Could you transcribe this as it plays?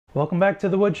Welcome back to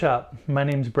the Woodshop. My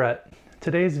name's Brett.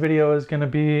 Today's video is going to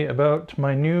be about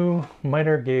my new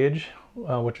miter gauge,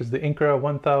 which is the Incra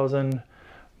 1000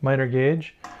 miter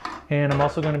gauge. And I'm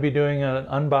also going to be doing an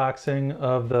unboxing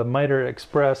of the Miter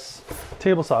Express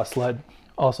table saw sled,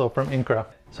 also from Incra.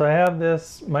 So I have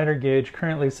this miter gauge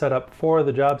currently set up for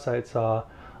the job site saw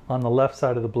on the left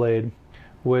side of the blade,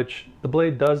 which the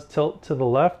blade does tilt to the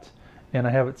left, and I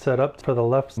have it set up for the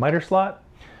left miter slot,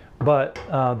 but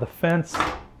the fence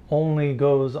only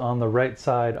goes on the right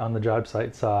side on the job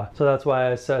site saw. So that's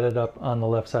why I set it up on the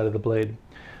left side of the blade.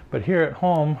 But here at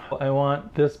home, I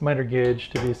want this miter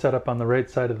gauge to be set up on the right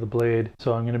side of the blade.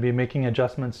 So I'm going to be making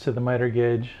adjustments to the miter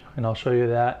gauge, and I'll show you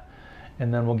that.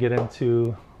 And then we'll get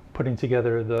into putting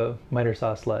together the miter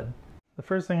saw sled. The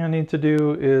first thing I need to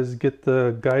do is get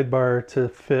the guide bar to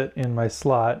fit in my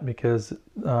slot, because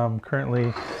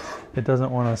currently it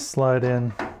doesn't want to slide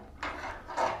in.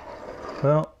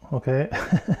 Well, okay.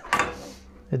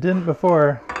 It didn't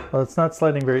before. Well, it's not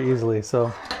sliding very easily.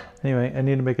 So anyway, I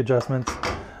need to make adjustments.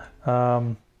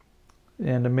 And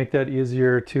to make that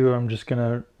easier too, I'm just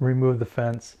gonna remove the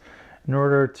fence. In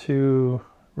order to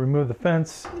remove the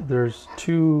fence, there's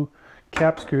two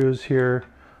cap screws here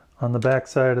on the back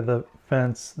side of the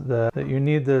fence that you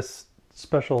need this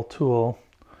special tool.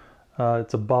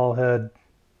 It's a ball head.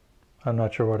 I'm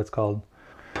not sure what it's called.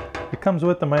 It comes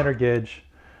with the miter gauge,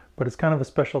 but it's kind of a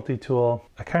specialty tool.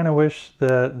 I kind of wish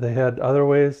that they had other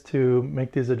ways to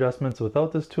make these adjustments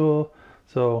without this tool,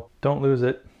 so don't lose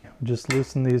it. Just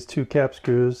loosen these two cap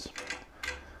screws.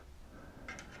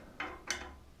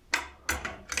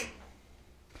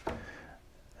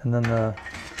 And then the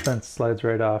fence slides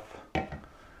right off.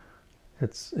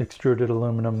 It's extruded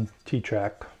aluminum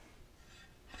T-track.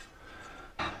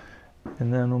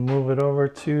 And then we'll move it over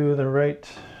to the right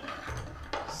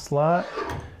slot,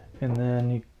 and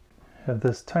then you have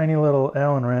this tiny little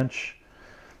Allen wrench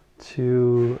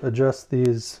to adjust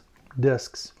these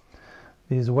discs.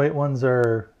 These white ones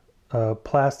are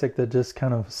plastic that just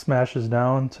kind of smashes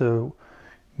down to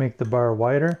make the bar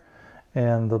wider,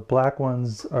 and the black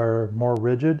ones are more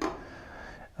rigid.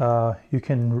 You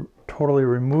can totally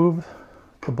remove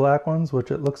the black ones,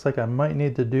 which it looks like I might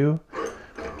need to do,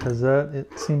 because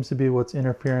it seems to be what's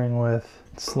interfering with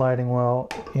sliding well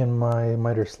in my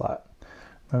miter slot.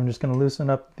 I'm just going to loosen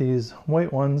up these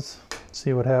white ones,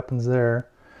 see what happens there.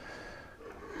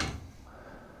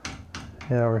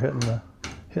 Yeah, we're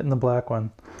hitting the black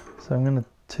one. So I'm going to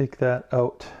take that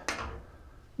out.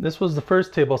 This was the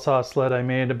first table saw sled I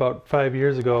made about 5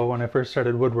 years ago when I first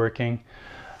started woodworking.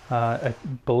 I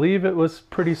believe it was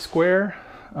pretty square.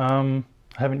 I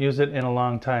haven't used it in a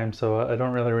long time, so I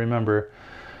don't really remember.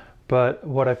 But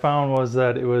what I found was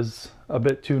that it was a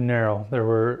bit too narrow. There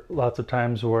were lots of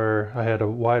times where I had a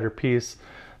wider piece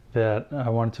that I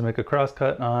wanted to make a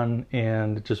crosscut on,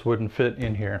 and it just wouldn't fit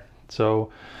in here. So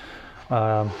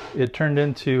it turned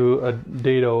into a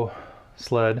dado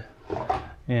sled,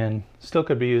 and still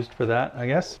could be used for that, I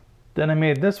guess. Then I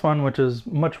made this one, which is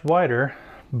much wider,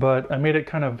 but I made it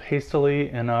kind of hastily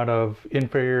and out of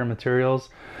inferior materials.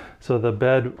 So the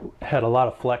bed had a lot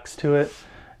of flex to it,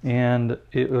 and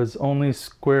it was only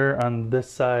square on this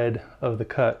side of the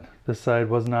cut. This side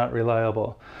was not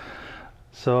reliable.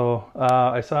 So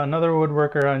I saw another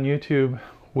woodworker on YouTube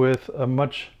with a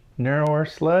much narrower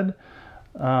sled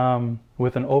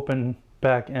with an open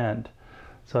back end.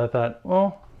 So I thought,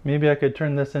 well, maybe I could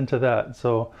turn this into that.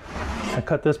 So I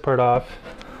cut this part off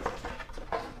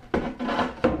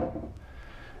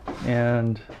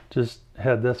and just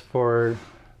had this for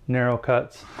narrow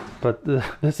cuts. But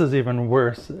this is even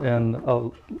worse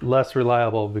and less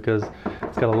reliable, because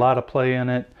it's got a lot of play in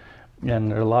it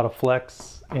and there's a lot of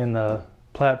flex in the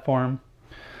platform.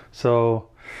 So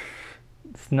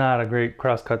it's not a great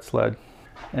crosscut sled.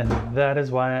 And that is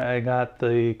why I got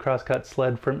the crosscut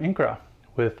sled from Incra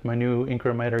with my new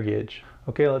Incra miter gauge.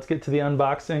 Okay, let's get to the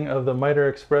unboxing of the Miter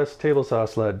Express table saw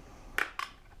sled.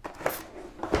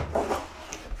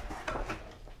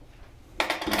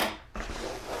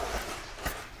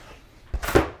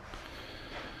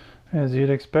 As you'd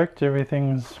expect,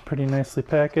 everything's pretty nicely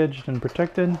packaged and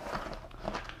protected.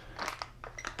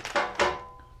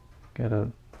 Got a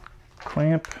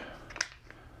clamp,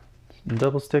 some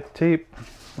double stick tape,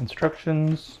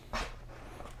 instructions,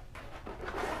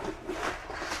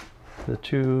 the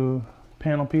two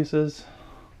panel pieces,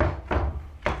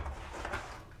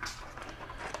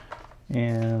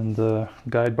 and the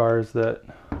guide bars that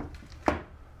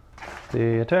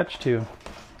they attach to,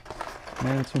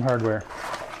 and some hardware.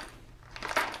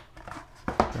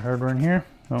 The hardware in here.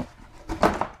 Oh,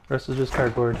 rest is just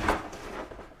cardboard.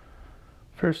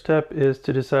 First step is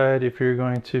to decide if you're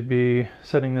going to be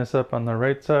setting this up on the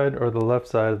right side or the left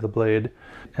side of the blade.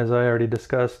 As I already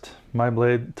discussed, my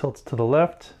blade tilts to the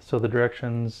left, so the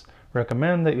directions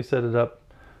recommend that you set it up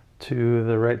to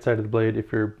the right side of the blade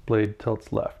if your blade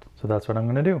tilts left. So that's what I'm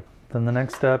going to do. Then the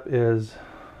next step is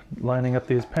lining up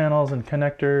these panels and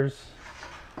connectors,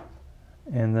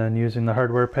 and then using the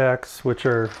hardware packs, which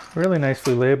are really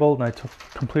nicely labeled, and I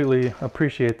completely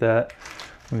appreciate that.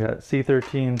 We got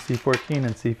C13, C14,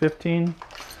 and C15.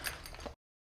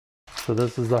 So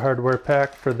this is the hardware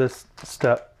pack for this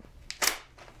step.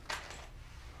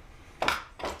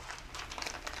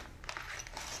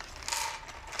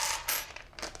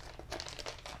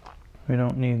 We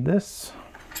don't need this.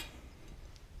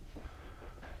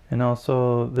 And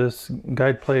also this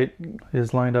guide plate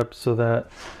is lined up so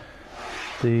that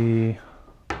the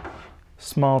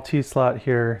small T-slot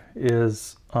here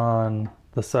is on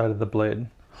the side of the blade.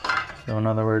 So in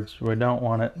other words, we don't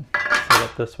want it set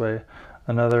up this way.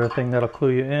 Another thing that'll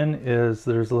clue you in is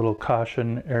there's a little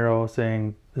caution arrow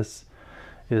saying this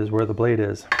is where the blade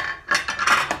is.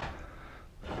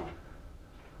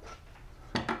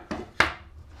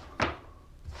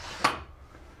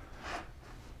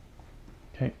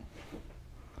 Okay.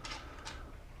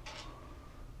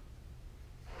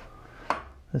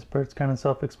 This part's kind of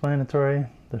self-explanatory.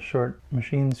 The short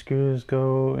machine screws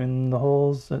go in the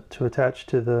holes to attach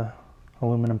to the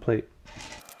aluminum plate.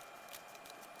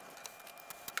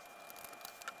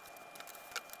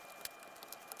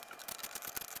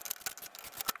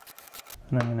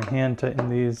 And I'm going to hand tighten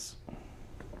these.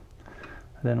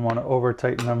 I didn't want to over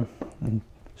tighten them and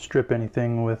strip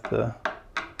anything with the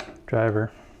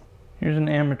driver. Here's an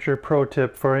amateur pro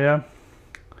tip for you.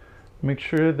 Make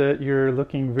sure that you're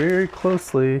looking very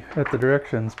closely at the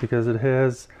directions, because it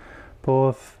has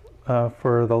both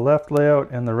for the left layout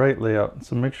and the right layout.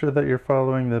 So make sure that you're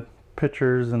following the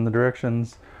pictures and the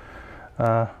directions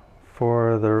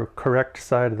for the correct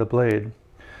side of the blade.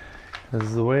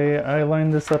 Because the way I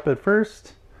lined this up at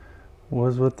first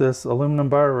was with this aluminum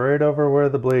bar right over where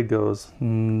the blade goes.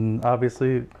 And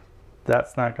obviously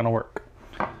that's not going to work.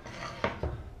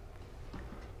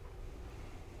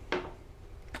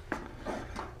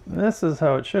 This is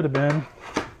how it should have been.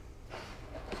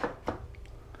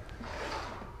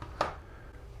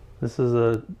 This is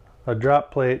a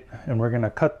drop plate, and we're going to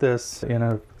cut this in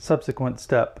a subsequent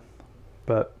step.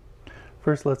 But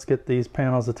first let's get these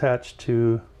panels attached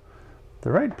to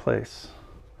the right place.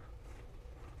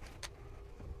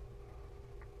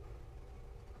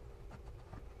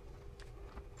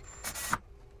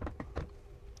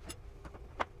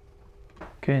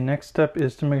 Okay, next step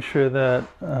is to make sure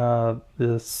that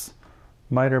this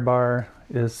miter bar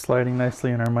is sliding nicely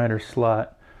in our miter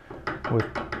slot with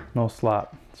no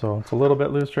slop. So it's a little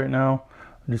bit loose right now.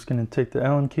 I'm just going to take the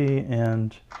Allen key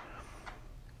and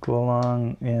go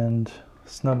along and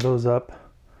snug those up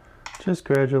just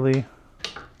gradually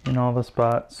in all the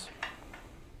spots.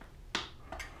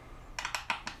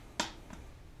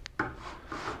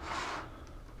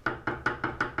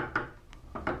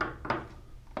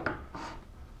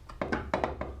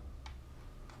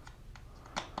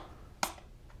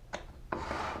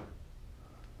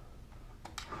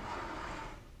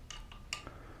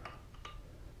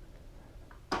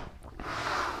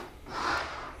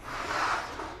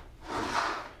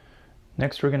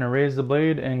 Next, we're going to raise the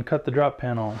blade and cut the drop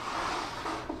panel.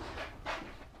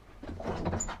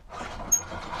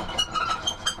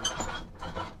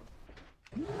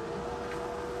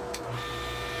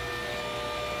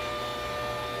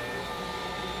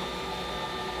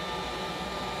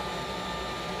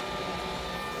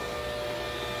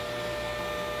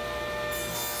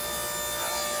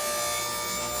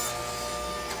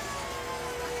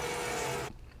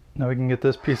 Now we can get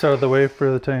this piece out of the way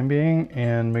for the time being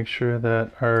and make sure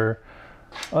that our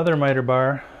other miter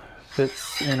bar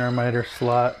fits in our miter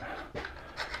slot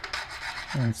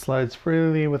and slides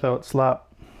freely without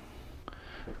slop.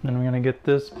 Then we're going to get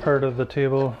this part of the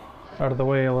table out of the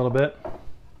way a little bit,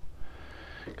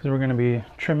 because we're going to be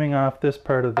trimming off this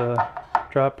part of the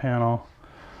drop panel.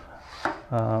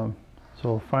 So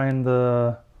we'll find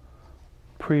the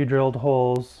pre-drilled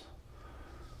holes.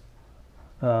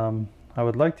 I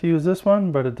would like to use this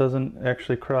one, but it doesn't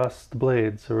actually cross the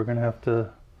blade, so we're going to have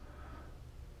to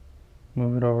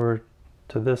move it over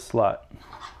to this slot.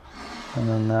 And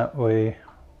then that way,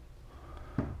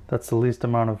 that's the least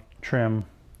amount of trim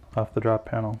off the drop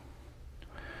panel.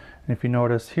 And if you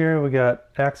notice here, we got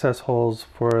access holes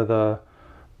for the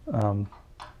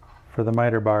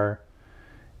miter bar.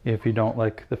 If you don't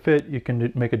like the fit, you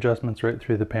can make adjustments right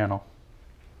through the panel.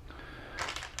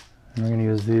 And we're going to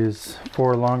use these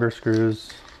 4 longer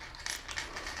screws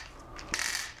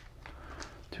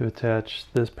to attach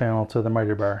this panel to the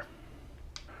miter bar.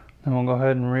 Then we'll go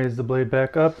ahead and raise the blade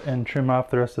back up and trim off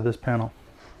the rest of this panel.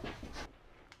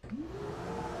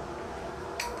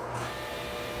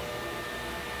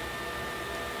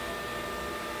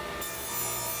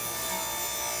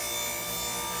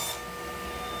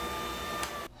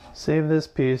 Save this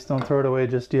piece, don't throw it away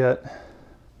just yet.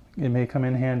 It may come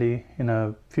in handy in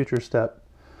a future step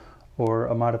or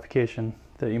a modification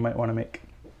that you might want to make.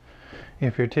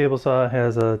 If your table saw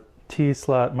has a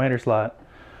T-slot miter slot,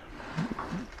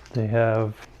 they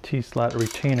have T-slot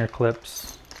retainer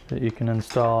clips that you can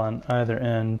install on either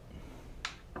end.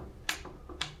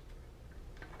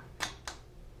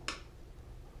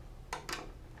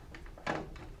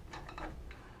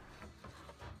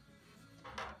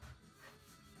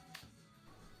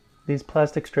 These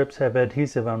plastic strips have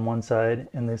adhesive on one side,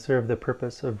 and they serve the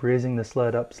purpose of raising the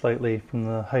sled up slightly from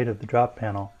the height of the drop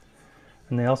panel.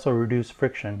 And they also reduce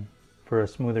friction for a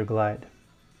smoother glide.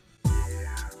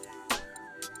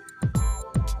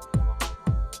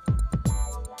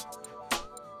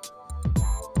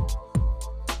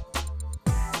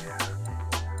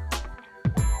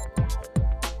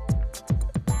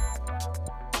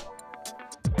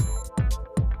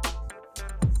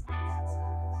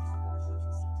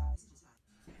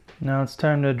 Now it's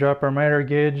time to drop our miter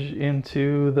gauge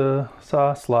into the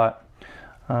saw slot.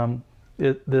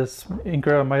 This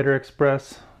Incra Miter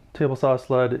Express table saw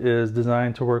sled is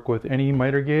designed to work with any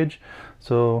miter gauge,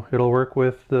 so it'll work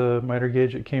with the miter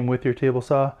gauge that came with your table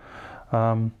saw.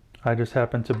 I just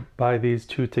happened to buy these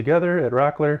two together at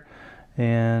Rockler,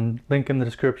 and link in the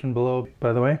description below,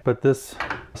 by the way. But this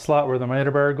slot where the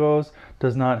miter bar goes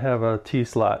does not have a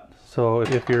T-slot, so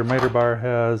if your miter bar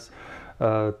has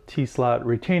a T-slot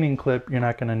retaining clip, you're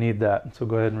not going to need that, so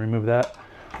go ahead and remove that.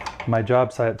 My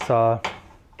job site saw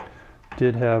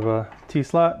did have a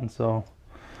T-slot, and so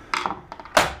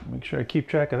make sure I keep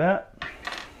track of that.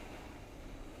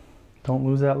 Don't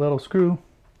lose that little screw.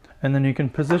 And then you can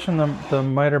position the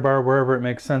miter bar wherever it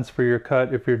makes sense for your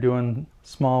cut. If you're doing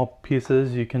small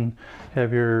pieces, you can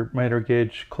have your miter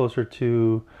gauge closer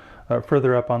to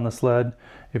further up on the sled.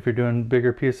 If you're doing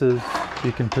bigger pieces,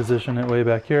 you can position it way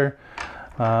back here.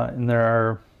 And there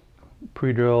are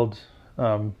pre-drilled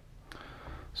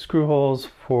screw holes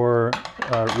for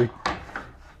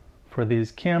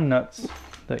these cam nuts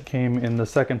that came in the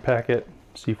second packet,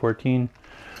 C14,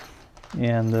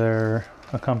 and their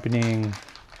accompanying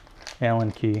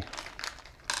Allen key.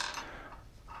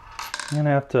 I'm gonna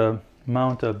have to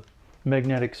mount a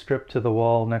magnetic strip to the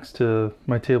wall next to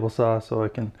my table saw so I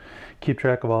can keep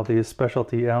track of all these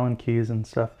specialty Allen keys and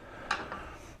stuff.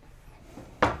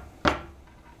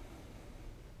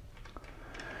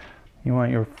 You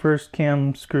want your first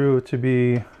cam screw to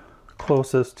be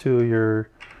closest to your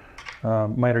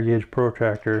miter gauge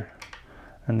protractor,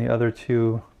 and the other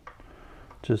two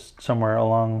just somewhere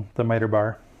along the miter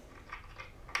bar.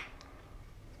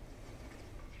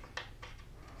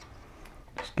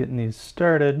 Just getting these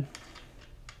started.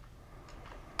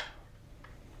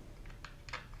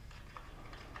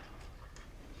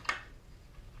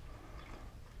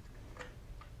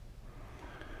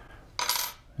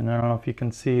 And I don't know if you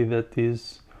can see that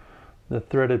the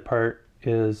threaded part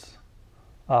is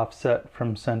offset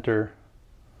from center.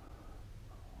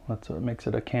 That's what makes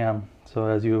it a cam. So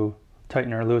as you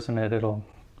tighten or loosen it, it'll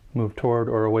move toward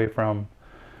or away from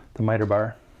the miter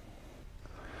bar.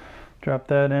 Drop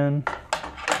that in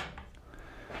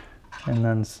and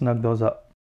then snug those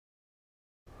up.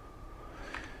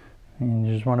 And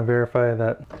you just want to verify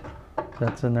that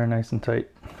that's in there nice and tight.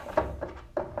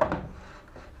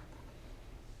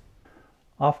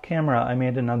 Off camera, I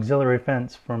made an auxiliary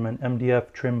fence from an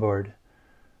MDF trim board.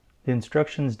 The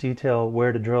instructions detail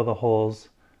where to drill the holes,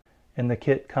 and the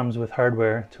kit comes with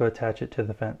hardware to attach it to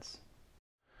the fence.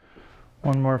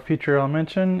 One more feature I'll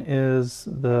mention is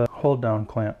the hold down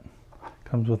clamp.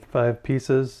 Comes with 5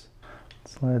 pieces,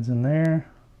 slides in there,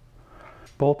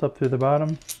 bolt up through the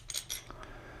bottom,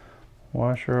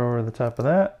 washer over the top of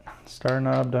that, star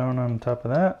knob down on top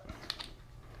of that.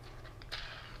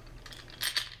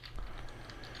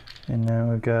 And now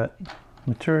we've got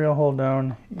material hold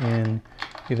down in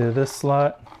either this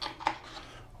slot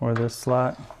or this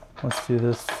slot. Let's do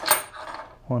this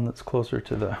one that's closer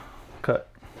to the cut.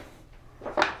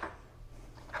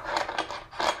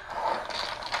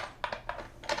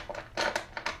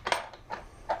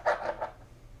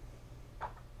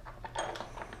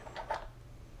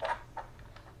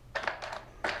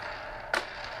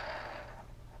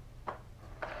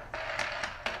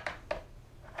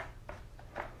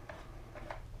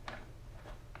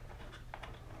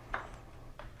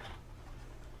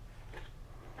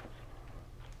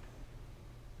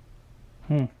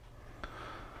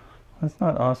 That's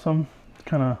not awesome. It's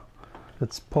kind of,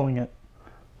 it's pulling it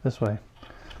this way.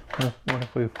 What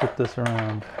if we flip this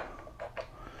around?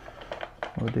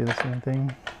 We'll do the same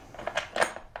thing.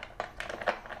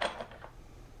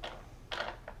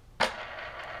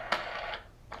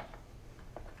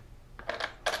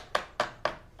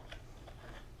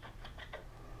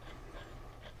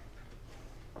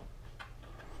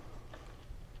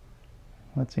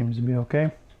 That seems to be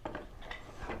okay.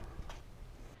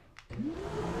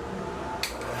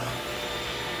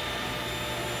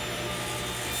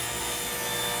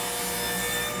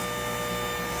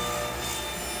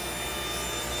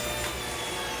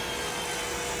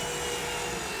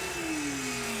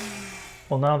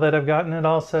 Well, now that I've gotten it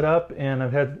all set up and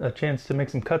I've had a chance to make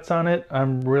some cuts on it,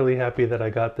 I'm really happy that I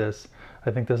got this.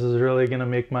 I think this is really going to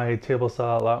make my table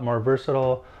saw a lot more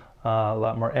versatile, a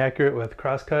lot more accurate with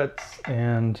cross cuts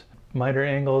and miter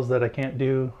angles that I can't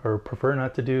do or prefer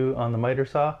not to do on the miter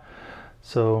saw.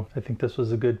 So I think this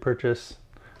was a good purchase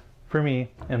for me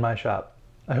in my shop.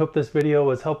 I hope this video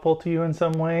was helpful to you in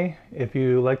some way. If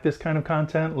you like this kind of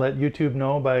content, let YouTube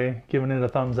know by giving it a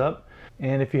thumbs up.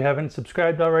 And if you haven't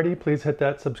subscribed already, please hit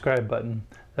that subscribe button.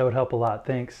 That would help a lot.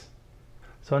 Thanks.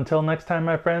 So until next time,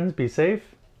 my friends, be safe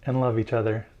and love each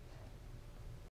other.